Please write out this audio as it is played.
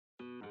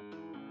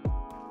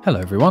Hello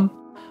everyone,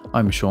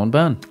 I'm Sean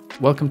Byrne.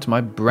 Welcome to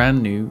my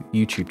brand new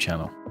YouTube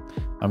channel.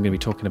 I'm going to be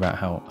talking about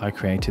how I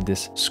created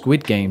this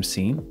Squid Game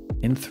scene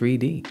in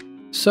 3D.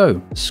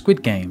 So,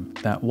 Squid Game,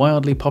 that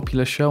wildly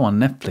popular show on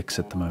Netflix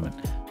at the moment.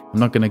 I'm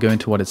not going to go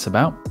into what it's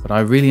about, but I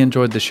really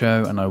enjoyed the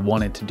show and I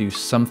wanted to do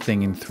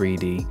something in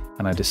 3D,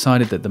 and I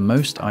decided that the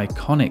most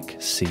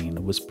iconic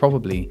scene was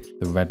probably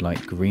the red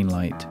light, green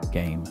light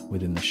game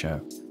within the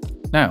show.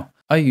 Now,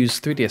 I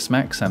use 3ds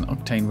Max and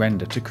Octane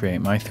Render to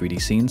create my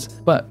 3D scenes,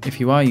 but if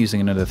you are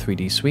using another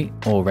 3D suite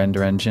or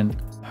render engine,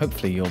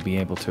 hopefully you'll be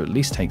able to at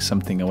least take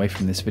something away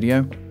from this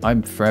video.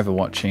 I'm forever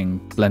watching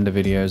Blender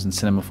videos and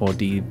Cinema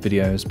 4D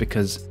videos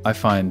because I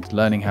find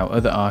learning how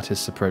other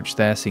artists approach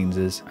their scenes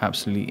is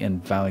absolutely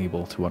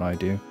invaluable to what I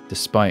do,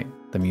 despite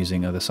them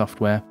using other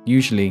software.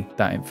 Usually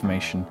that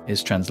information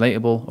is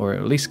translatable, or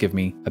at least give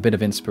me a bit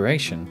of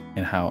inspiration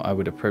in how I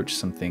would approach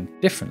something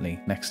differently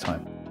next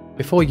time.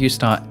 Before you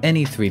start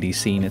any 3D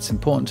scene, it's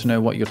important to know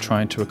what you're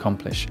trying to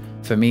accomplish.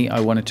 For me, I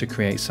wanted to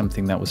create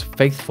something that was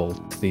faithful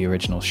to the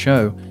original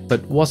show,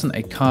 but wasn't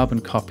a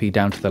carbon copy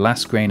down to the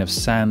last grain of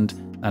sand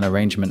and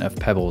arrangement of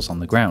pebbles on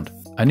the ground.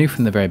 I knew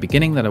from the very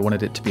beginning that I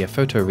wanted it to be a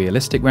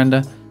photorealistic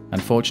render,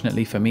 and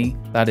fortunately for me,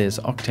 that is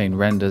Octane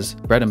Render's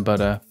bread and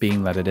butter,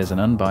 being that it is an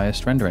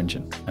unbiased render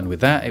engine. And with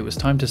that, it was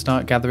time to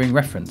start gathering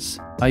reference.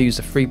 I use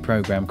a free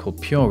program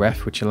called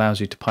PureRef, which allows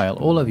you to pile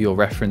all of your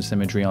reference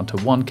imagery onto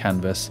one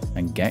canvas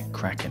and get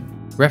cracking.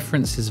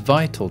 Reference is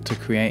vital to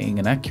creating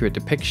an accurate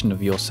depiction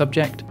of your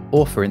subject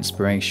or for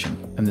inspiration,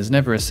 and there's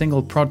never a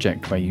single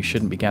project where you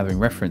shouldn't be gathering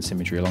reference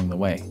imagery along the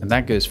way, and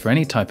that goes for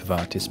any type of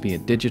artist, be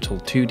it digital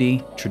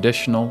 2D,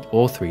 traditional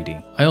or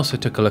 3D. I also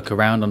took a look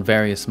around on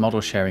various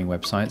model sharing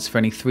websites for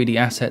any 3D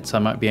assets I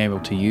might be able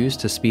to use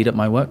to speed up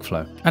my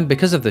workflow. And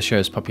because of the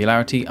show's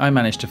popularity, I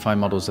managed to find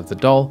models of the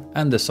doll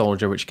and the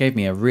soldier, which gave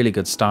me a really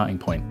good starting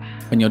point.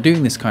 When you're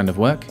doing this kind of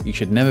work, you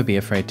should never be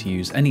afraid to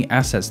use any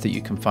assets that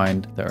you can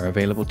find that are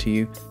available to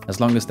you, as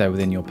long as they're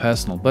within your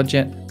personal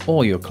budget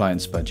or your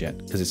client's budget,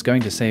 because it's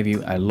going to save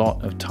you a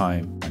lot of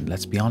time, and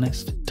let's be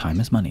honest, time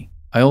is money.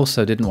 I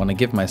also didn't want to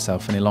give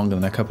myself any longer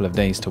than a couple of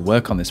days to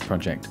work on this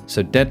project,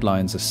 so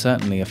deadlines are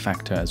certainly a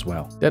factor as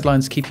well.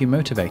 Deadlines keep you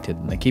motivated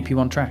and they keep you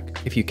on track.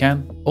 If you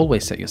can,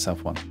 always set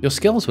yourself one. Your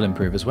skills will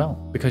improve as well,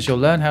 because you'll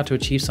learn how to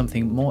achieve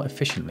something more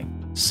efficiently.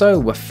 So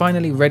we're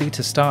finally ready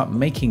to start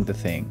making the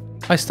thing.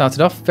 I started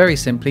off very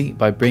simply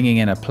by bringing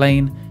in a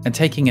plane and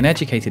taking an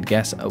educated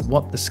guess at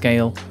what the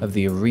scale of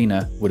the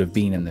arena would have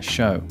been in the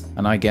show,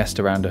 and I guessed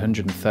around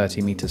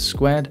 130 meters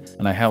squared,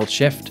 and I held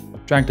shift,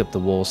 dragged up the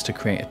walls to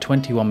create a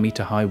 21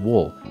 meter high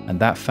wall, and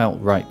that felt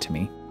right to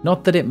me.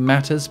 Not that it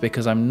matters,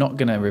 because I'm not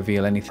going to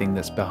reveal anything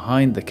that's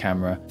behind the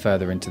camera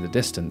further into the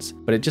distance,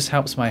 but it just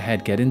helps my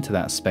head get into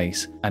that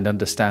space and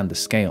understand the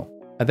scale.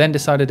 I then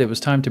decided it was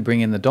time to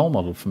bring in the doll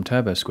model from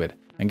TurboSquid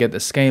and get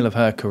the scale of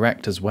her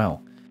correct as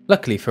well.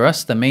 Luckily for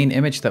us, the main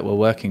image that we're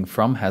working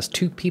from has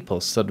two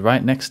people stood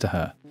right next to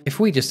her. If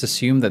we just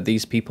assume that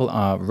these people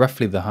are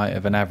roughly the height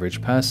of an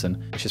average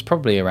person, which is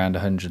probably around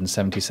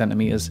 170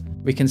 centimeters,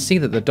 we can see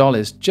that the doll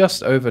is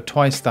just over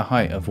twice the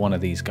height of one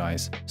of these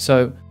guys.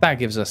 So that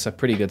gives us a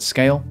pretty good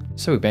scale.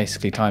 So we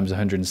basically times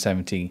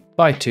 170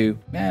 by 2,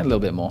 and a little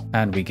bit more,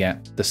 and we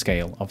get the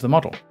scale of the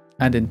model.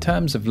 And in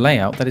terms of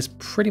layout, that is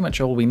pretty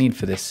much all we need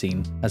for this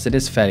scene, as it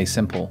is fairly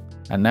simple.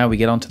 And now we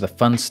get on to the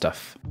fun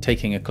stuff.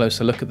 Taking a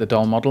closer look at the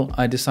doll model,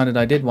 I decided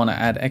I did want to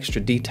add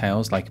extra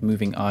details like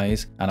moving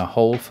eyes and a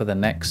hole for the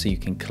neck so you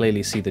can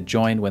clearly see the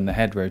join when the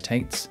head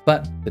rotates,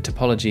 but the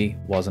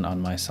topology wasn't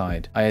on my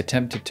side. I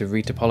attempted to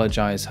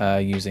retopologize her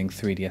using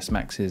 3ds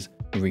Max's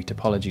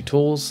retopology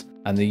tools,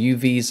 and the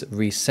UVs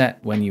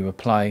reset when you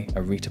apply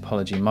a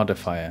retopology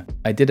modifier.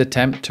 I did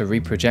attempt to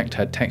reproject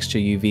her texture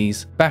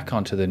UVs back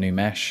onto the new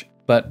mesh,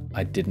 but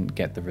I didn't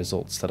get the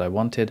results that I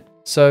wanted,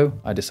 so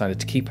I decided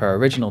to keep her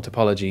original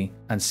topology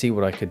and see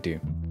what I could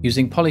do.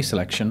 Using poly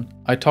selection,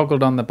 I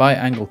toggled on the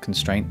bi-angle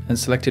constraint and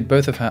selected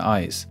both of her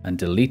eyes and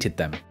deleted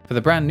them. For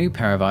the brand new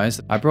pair of eyes,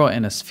 I brought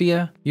in a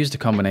sphere, used a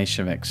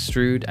combination of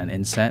extrude and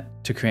inset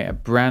to create a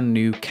brand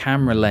new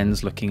camera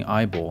lens looking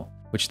eyeball,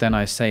 which then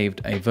I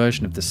saved a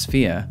version of the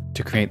sphere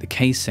to create the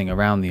casing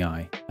around the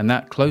eye, and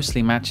that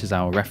closely matches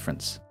our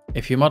reference.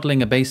 If you're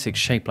modeling a basic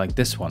shape like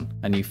this one,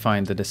 and you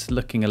find that it's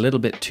looking a little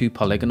bit too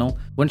polygonal,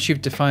 once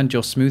you've defined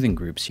your smoothing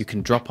groups, you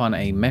can drop on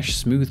a mesh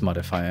smooth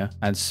modifier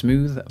and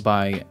smooth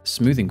by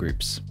smoothing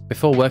groups.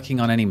 Before working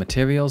on any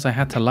materials, I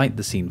had to light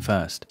the scene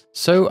first.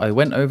 So I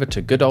went over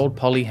to good old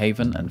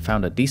Polyhaven and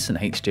found a decent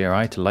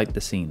HDRI to light the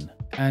scene.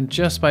 And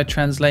just by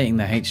translating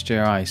the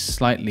HDRI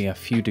slightly a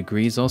few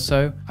degrees or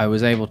so, I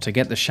was able to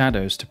get the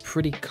shadows to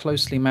pretty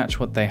closely match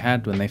what they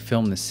had when they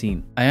filmed the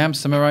scene. I am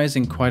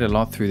summarizing quite a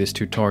lot through this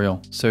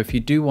tutorial, so if you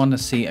do want to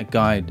see a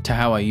guide to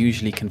how I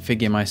usually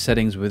configure my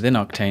settings within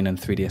Octane and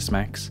 3ds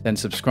Max, then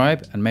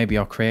subscribe and maybe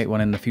I'll create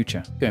one in the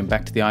future. Going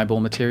back to the eyeball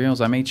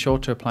materials, I made sure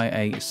to apply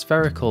a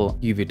spherical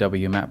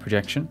UVW matte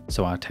projection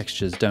so our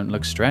textures don't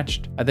look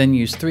stretched. I then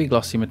used 3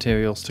 glossy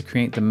materials to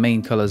create the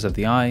main colors of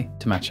the eye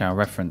to match our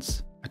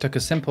reference. I took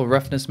a simple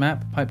roughness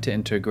map, piped it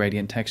into a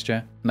gradient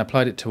texture, and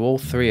applied it to all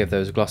 3 of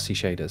those glossy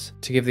shaders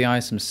to give the eye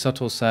some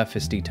subtle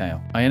surface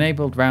detail. I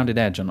enabled rounded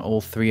edge on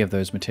all 3 of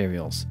those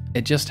materials.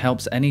 It just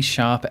helps any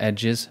sharp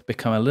edges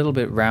become a little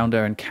bit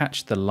rounder and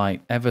catch the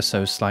light ever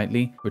so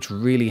slightly, which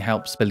really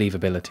helps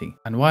believability.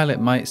 And while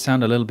it might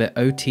sound a little bit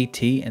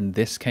OTT in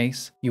this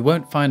case, you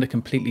won't find a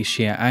completely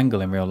sheer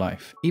angle in real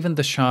life, even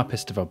the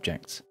sharpest of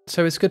objects.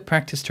 So it's good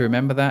practice to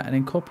remember that and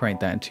incorporate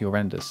that into your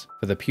renders.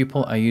 For the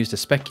pupil, I used a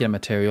specular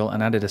material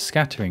and added a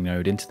scattering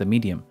node into the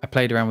medium. I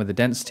played around with the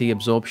density,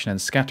 absorption and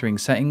scattering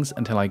settings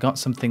until I got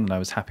something that I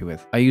was happy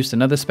with. I used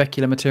another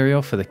specular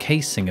material for the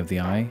casing of the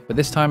eye, but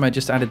this time I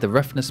just added the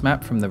roughness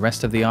map from the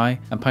rest of the eye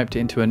and piped it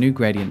into a new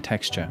gradient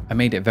texture. I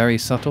made it very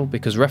subtle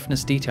because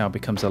roughness detail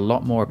becomes a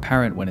lot more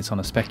apparent when it's on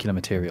a specular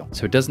material,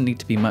 so it doesn't need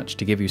to be much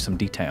to give you some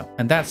detail.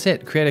 And that's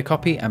it, create a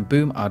copy and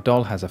boom, our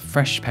doll has a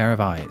fresh pair of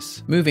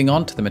eyes. Moving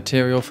on to the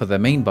material for the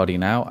main body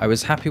now, I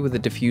was happy with the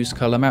diffuse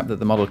color map that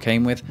the model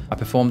came with. I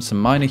performed some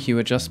minor hue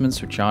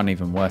adjustments which aren't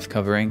even worth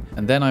covering,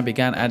 and then I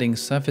began adding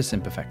surface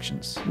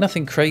imperfections.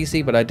 Nothing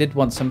crazy, but I did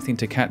want something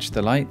to catch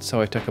the light, so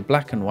I took a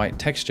black and white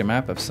texture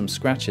map of some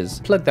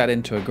scratches, plugged that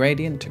into a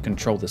gradient to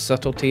control the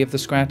subtlety of the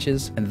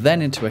scratches, and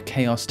then into a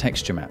chaos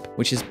texture map,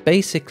 which is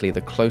basically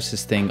the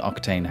closest thing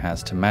Octane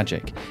has to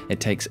magic.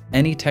 It takes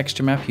any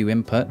texture map you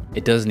input,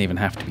 it doesn't even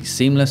have to be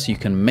seamless, you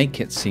can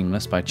make it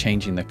seamless by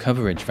changing the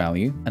coverage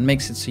value, and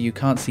makes it so you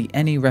can't see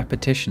any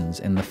repetitions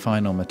in the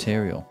final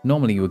material.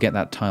 Normally you will get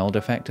that tiled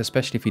effect,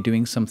 especially if you're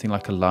doing something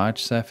like a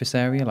large surface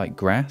area like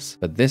grass,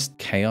 but this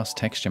chaos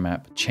texture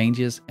map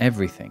changes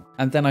everything.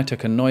 And then I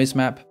took a noise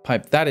map,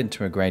 piped that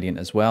into a gradient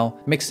as well.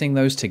 Mixing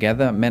those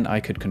together meant I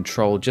could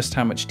control just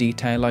how much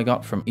detail I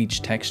got from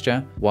each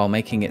texture, while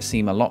making it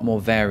seem a lot more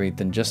varied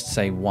than just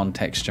say one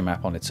texture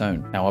map on its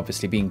own. Now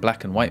obviously being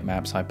black and white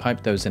maps, I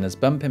piped those in as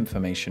bump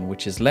information,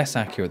 which is less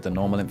accurate than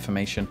normal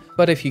information,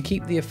 but if you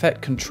keep the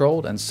effect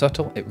controlled and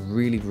subtle, it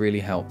really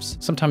helps.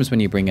 Sometimes when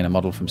you bring in a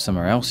model from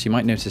somewhere else, you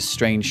might notice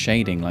strange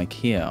shading like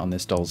here on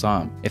this doll's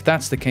arm. If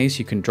that's the case,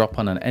 you can drop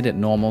on an edit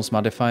normals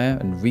modifier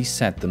and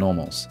reset the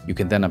normals. You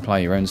can then apply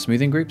your own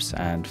smoothing groups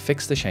and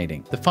fix the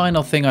shading. The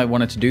final thing I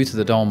wanted to do to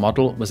the doll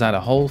model was add a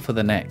hole for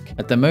the neck.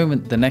 At the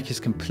moment, the neck is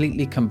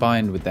completely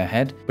combined with the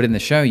head, but in the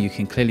show you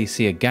can clearly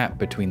see a gap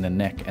between the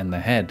neck and the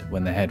head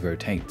when the head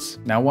rotates.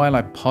 Now while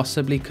I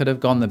possibly could have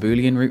gone the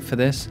Boolean route for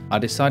this, I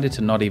decided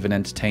to not even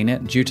entertain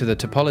it due to the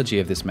topology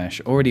of this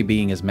mesh already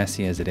being as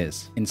messy as it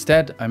is.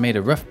 Instead, I made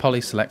a rough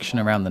poly selection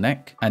around the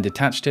neck and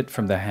detached it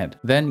from the head.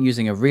 Then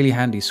using a really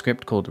handy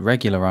script called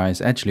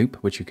Regularize Edge Loop,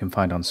 which you can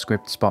find on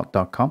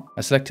scriptspot.com,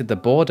 I selected the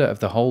border of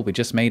the hole we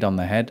just made on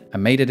the head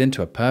and made it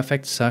into a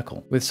perfect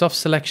circle. With soft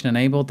selection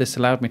enabled, this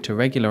allowed me to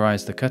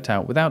regularize the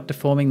cutout without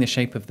deforming the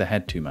shape of the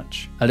head too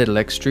much. A little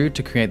extrude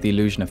to create the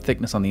illusion of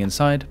thickness on the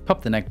inside,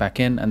 pop the neck back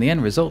in, and the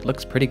end result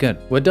looks pretty good.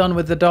 We're done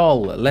with the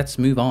doll, let's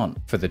move on.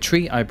 For the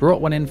tree, I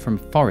brought one in from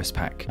Forest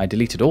Pack. I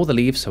deleted all the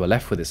leaves so we're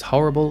left with this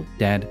horrible,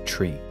 dead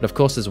tree. But of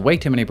course there's way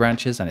too many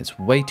branches and it's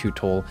way too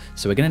tall,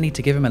 so we're gonna need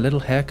to give him a little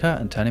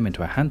haircut and turn him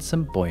into a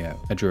handsome boyo.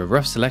 I drew a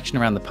rough selection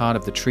around the part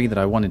of the tree that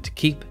I wanted to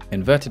keep,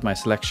 inverted my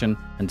selection,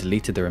 and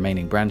deleted the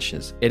remaining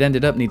branches. It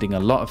ended up needing a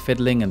lot of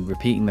fiddling and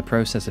repeating the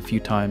process a few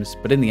times,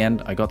 but in the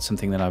end I got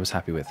something that I was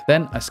happy with.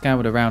 Then I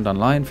scoured around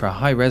online for a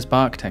high-res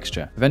bark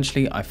texture.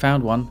 Eventually I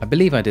found one. I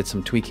believe I did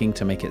some tweaking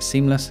to make it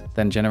seamless,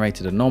 then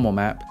generated a normal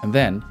map, and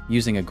then,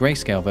 using a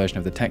grayscale version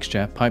of the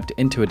texture piped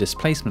into a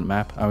displacement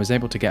map, I was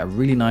able to get a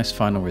really nice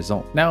final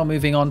result. Now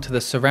moving on to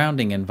the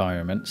surrounding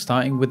environment,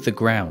 starting with the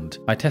ground.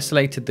 I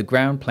tessellated the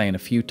ground plane a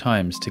few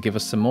times to give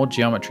us some more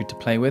geometry to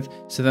play with,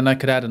 so then I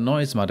could add a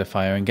noise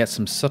modifier and get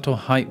some subtle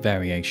height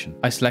variation.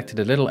 I selected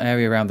a little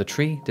area around the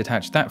tree,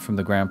 detached that from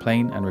the ground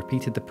plane, and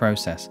repeated the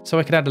process, so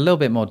I could add a little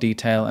bit more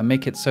detail and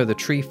make it so the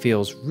tree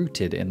feels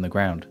rooted in the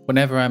ground.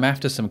 Whenever I'm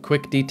after some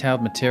quick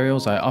detailed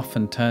materials, I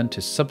often turn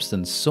to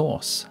substance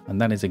source, and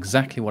that is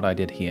exactly what I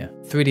did here.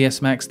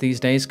 3ds Max these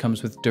days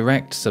comes with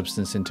direct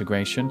substance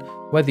integration.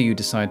 Whether you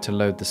decide to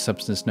load the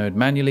substance node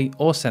manually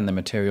or send the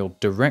material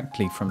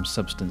directly from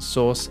substance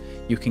source,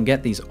 you can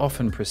get these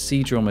often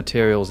procedural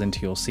materials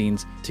into your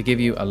scenes to give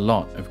you a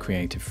lot of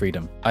creative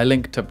freedom. I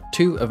linked up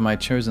 2 of my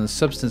chosen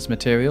substance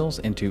materials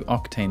into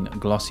Octane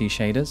glossy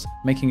shaders,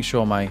 making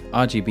sure my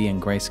RGB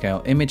and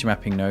grayscale image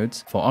mapping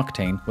nodes for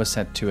Octane were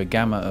set to a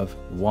gamma of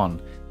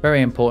 1.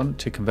 Very important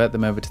to convert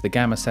them over to the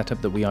gamma setup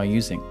that we are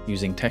using.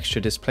 Using texture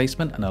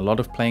displacement and a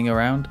lot of playing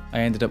around, I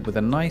ended up with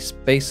a nice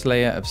base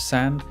layer of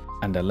sand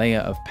and a layer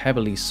of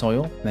pebbly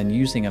soil. Then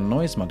using a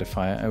noise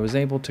modifier, I was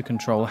able to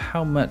control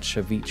how much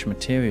of each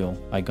material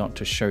I got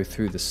to show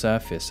through the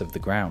surface of the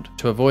ground.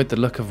 To avoid the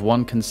look of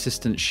one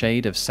consistent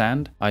shade of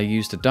sand, I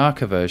used a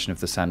darker version of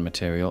the sand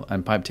material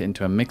and piped it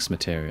into a mixed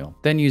material.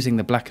 Then using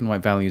the black and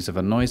white values of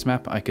a noise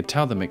map, I could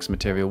tell the mixed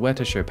material where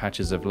to show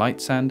patches of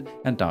light sand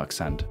and dark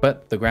sand.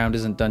 But the ground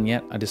isn't done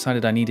yet. I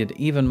decided I needed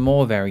even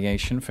more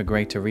variation for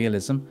greater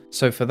realism.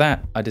 So for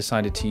that, I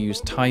decided to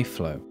use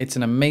TieFlow. It's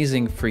an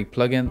amazing free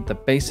plugin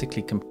that basically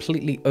basically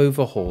completely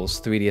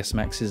overhauls 3ds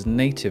Max's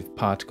native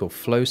particle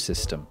flow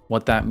system.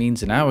 What that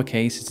means in our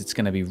case is it's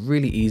going to be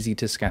really easy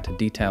to scatter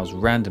details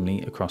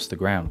randomly across the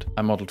ground.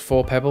 I modeled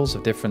 4 pebbles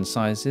of different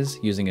sizes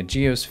using a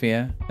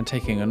geosphere and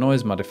taking a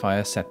noise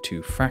modifier set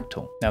to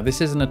fractal. Now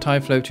this isn't a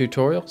TyFlow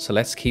tutorial, so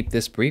let's keep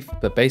this brief,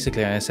 but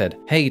basically I said,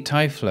 hey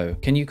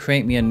TyFlow, can you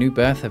create me a new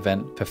birth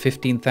event for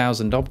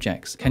 15,000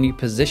 objects? Can you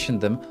position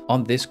them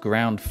on this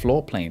ground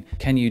floor plane?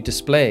 Can you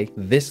display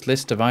this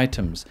list of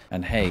items?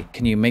 And hey,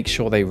 can you make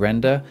sure they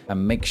render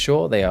and make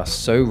sure they are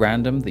so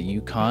random that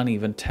you can't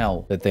even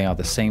tell that they are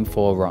the same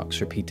 4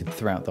 rocks repeated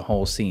throughout the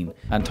whole scene?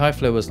 And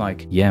TyFlow was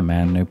like, yeah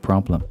man, no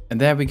problem.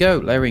 And there we go,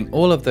 layering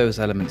all of those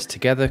elements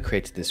together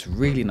created this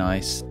really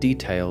nice,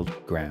 detailed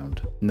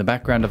ground. In the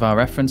background of our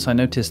reference, I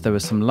noticed there were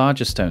some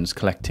larger stones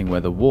collecting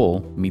where the wall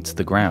meets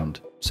the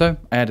ground. So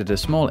I added a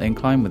small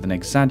incline with an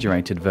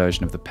exaggerated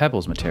version of the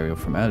pebbles material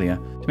from earlier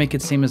to make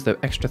it seem as though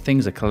extra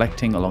things are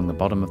collecting along the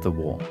bottom of the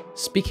wall.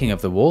 Speaking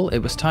of the wall, it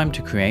was time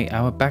to create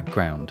our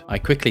background. I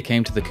quickly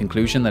came to the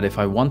conclusion that if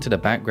I wanted a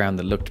background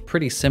that looked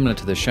pretty similar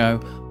to the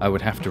show, I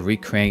would have to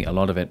recreate a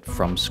lot of it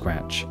from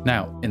scratch.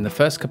 Now, in the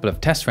first couple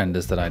of test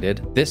renders that I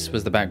did, this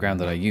was the background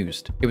that I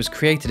used. It was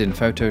created in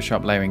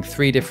Photoshop layering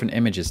 3 different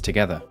images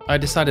together. I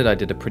decided I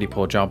did a pretty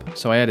poor job,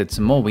 so I added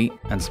some more wheat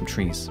and some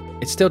trees.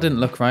 It still didn't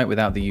look right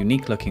without the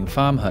unique looking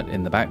farm hut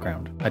in the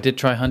background. I did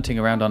try hunting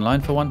around online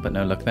for one, but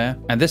no luck there.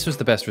 And this was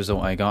the best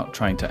result I got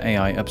trying to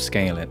AI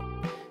upscale it.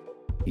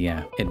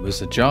 Yeah, it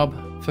was a job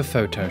for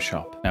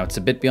Photoshop. Now it's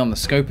a bit beyond the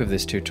scope of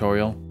this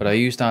tutorial, but I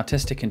used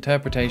artistic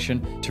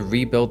interpretation to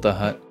rebuild the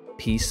hut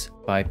piece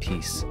by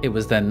piece. It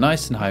was then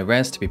nice and high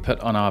res to be put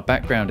on our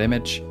background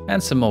image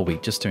and some more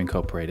wheat just to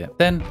incorporate it.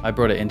 Then I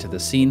brought it into the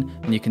scene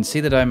and you can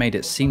see that I made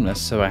it seamless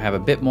so I have a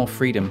bit more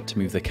freedom to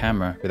move the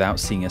camera without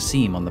seeing a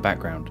seam on the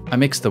background. I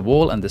mixed the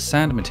wall and the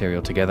sand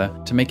material together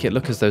to make it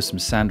look as though some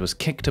sand was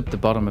kicked up the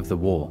bottom of the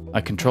wall.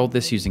 I controlled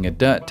this using a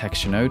dirt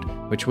texture node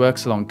which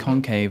works along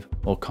concave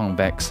or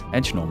convex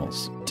edge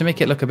normals. To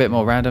make it look a bit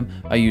more random,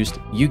 I used,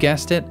 you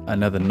guessed it,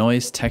 another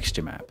noise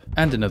texture map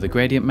and another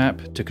gradient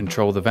map to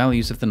control the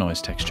values of the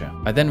noise texture.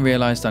 I then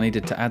realized I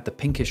needed to add the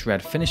pinkish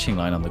red finishing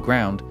line on the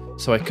ground,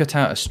 so I cut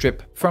out a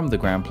strip from the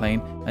ground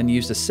plane and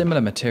used a similar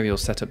material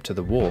setup to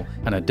the wall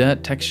and a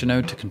dirt texture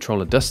node to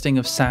control a dusting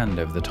of sand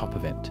over the top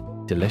of it.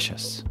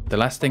 Delicious. The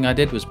last thing I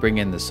did was bring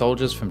in the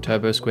soldiers from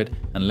TurboSquid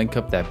and link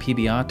up their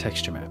PBR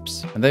texture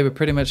maps. And they were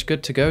pretty much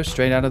good to go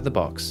straight out of the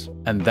box.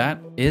 And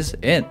that is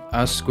it.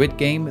 Our Squid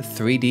Game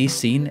 3D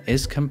scene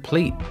is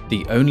complete.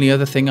 The only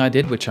other thing I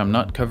did, which I'm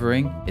not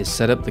covering, is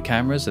set up the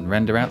cameras and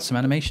render out some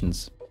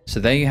animations. So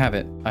there you have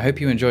it. I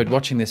hope you enjoyed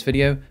watching this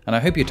video and I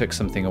hope you took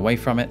something away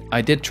from it.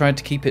 I did try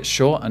to keep it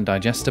short and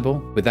digestible.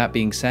 With that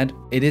being said,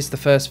 it is the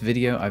first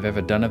video I've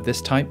ever done of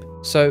this type.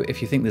 So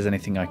if you think there's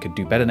anything I could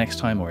do better next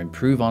time or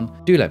improve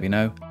on, do let me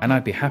know and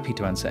I'd be happy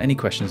to answer any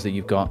questions that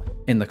you've got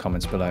in the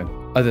comments below.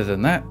 Other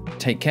than that,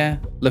 take care,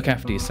 look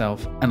after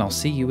yourself, and I'll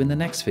see you in the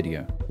next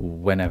video,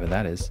 whenever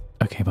that is.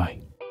 Okay,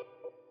 bye.